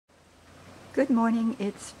Good morning.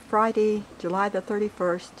 It's Friday, July the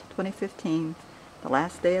 31st, 2015, the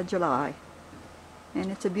last day of July.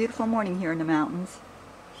 And it's a beautiful morning here in the mountains.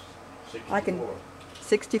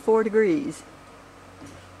 64 degrees.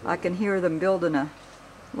 I can hear them building a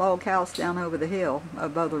log house down over the hill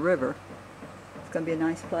above the river. It's going to be a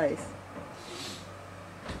nice place.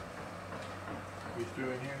 You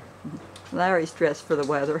through in here? Larry's dressed for the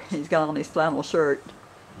weather. He's got on his flannel shirt.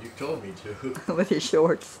 You told me to. With his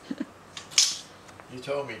shorts. You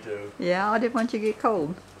told me to. Yeah, I didn't want you to get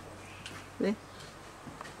cold. See?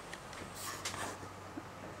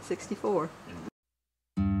 64.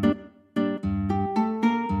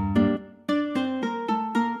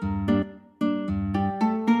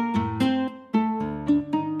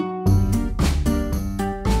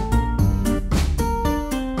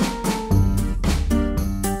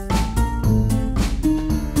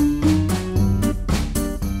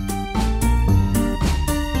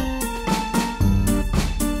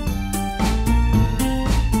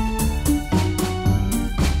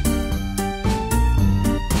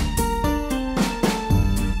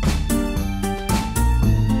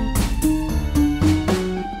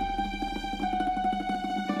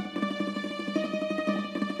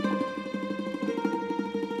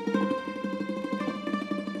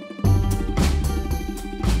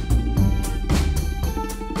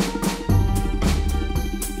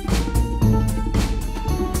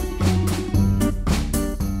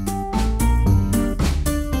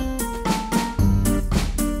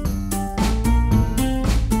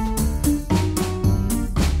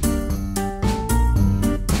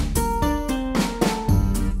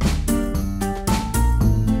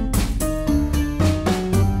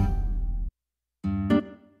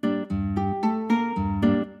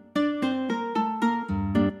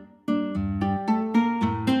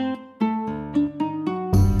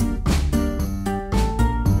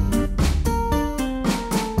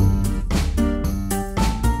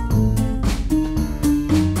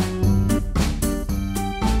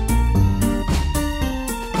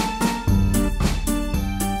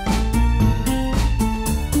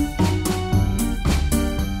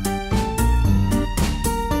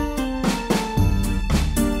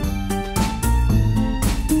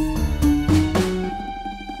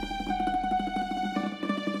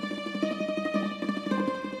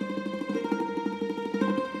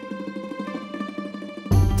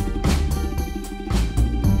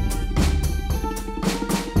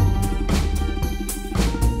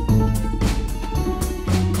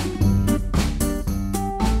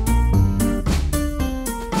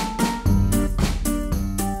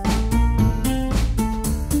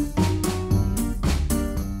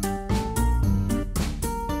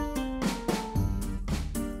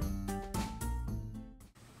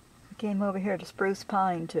 Came over here to Spruce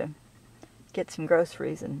Pine to get some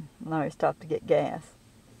groceries, and Larry stopped to get gas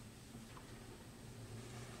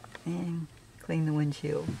and clean the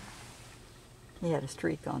windshield. He had a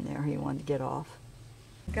streak on there he wanted to get off.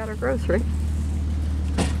 Got our grocery.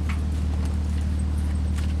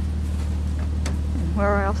 And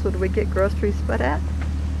where else would we get groceries but at?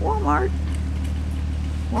 Walmart.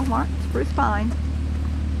 Walmart, Spruce Pine.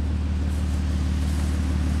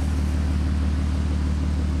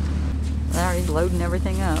 Larry's loading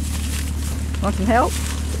everything up. Want some help?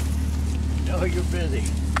 No, you're busy.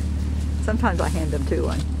 Sometimes I hand him to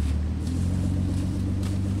one.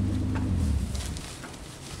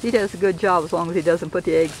 He does a good job as long as he doesn't put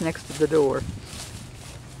the eggs next to the door.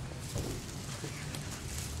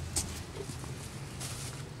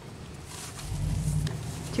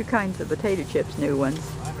 Two kinds of potato chips, new ones.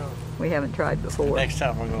 I know. We haven't tried before. Next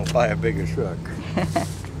time we're going to buy a bigger truck.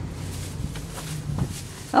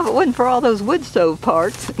 Oh, if it wasn't for all those wood stove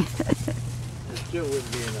parts. There still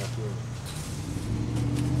wouldn't be enough room.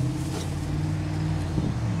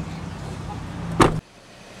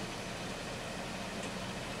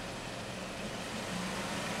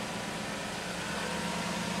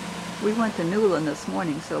 We went to Newland this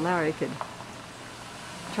morning so Larry could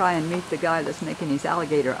try and meet the guy that's making these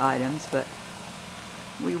alligator items, but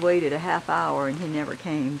we waited a half hour and he never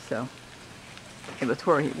came, so it was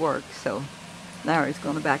where he worked, so Larry's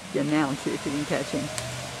going to back again now and see if he can catch him.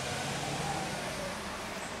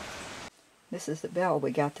 This is the bell we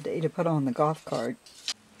got today to put on the golf cart.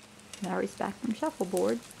 Larry's back from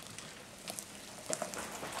shuffleboard.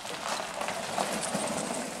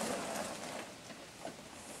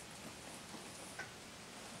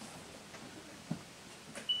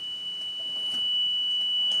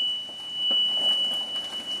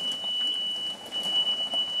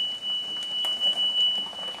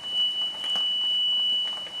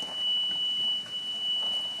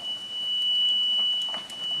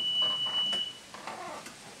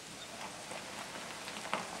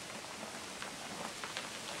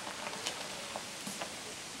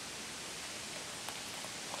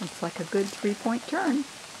 Looks like a good 3-point turn.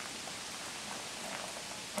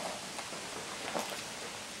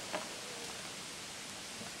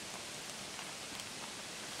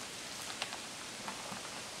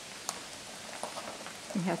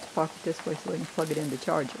 You have to park it this way so we can plug it in to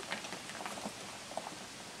charge it.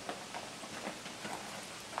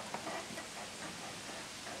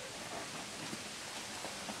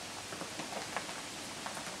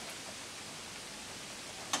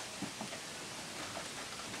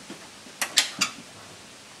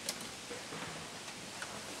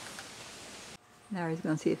 Now he's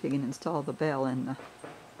going to see if he can install the bell in the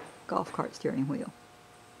golf cart steering wheel.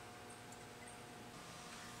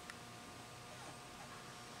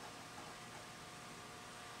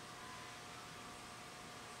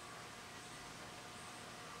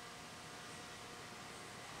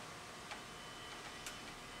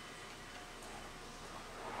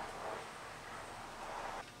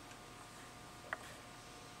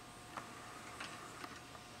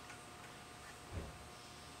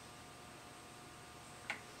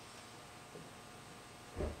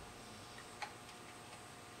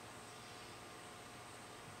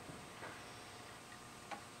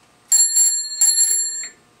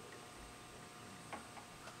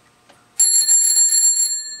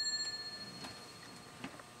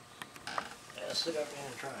 Sit up there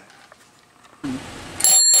and try it.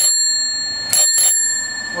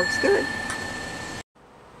 Works good.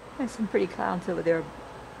 There's some pretty clouds over there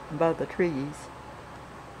above the trees.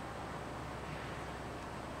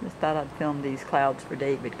 Just thought I'd film these clouds for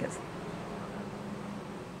David because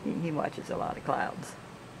he watches a lot of clouds,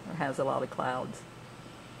 or has a lot of clouds.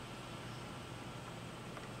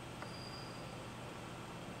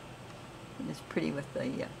 And it's pretty with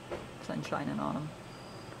the sun shining on them.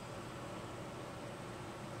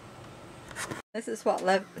 This is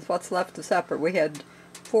what's left of supper. We had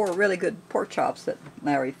 4 really good pork chops that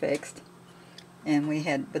Larry fixed. And we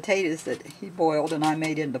had potatoes that he boiled and I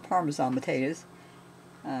made into Parmesan potatoes.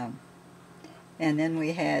 And then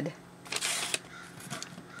we had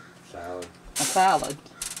a salad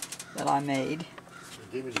that I made.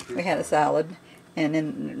 We had a salad and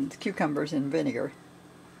then cucumbers and vinegar.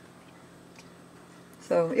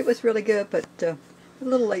 So it was really good, but a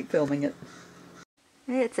little late filming it.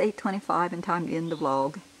 It's 8:25 and time to end the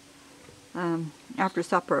vlog. After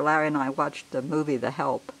supper, Larry and I watched the movie The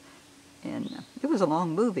Help, and it was a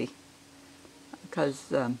long movie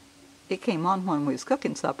because it came on when we was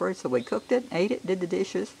cooking supper, so we cooked it, ate it, did the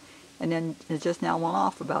dishes, and then it just now went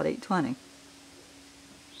off about 8:20.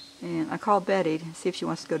 And I called Betty to see if she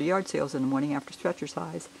wants to go to yard sales in the morning after stretcher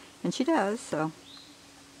size, and she does, so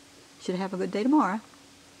should have a good day tomorrow.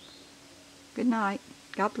 Good night.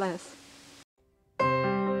 God bless.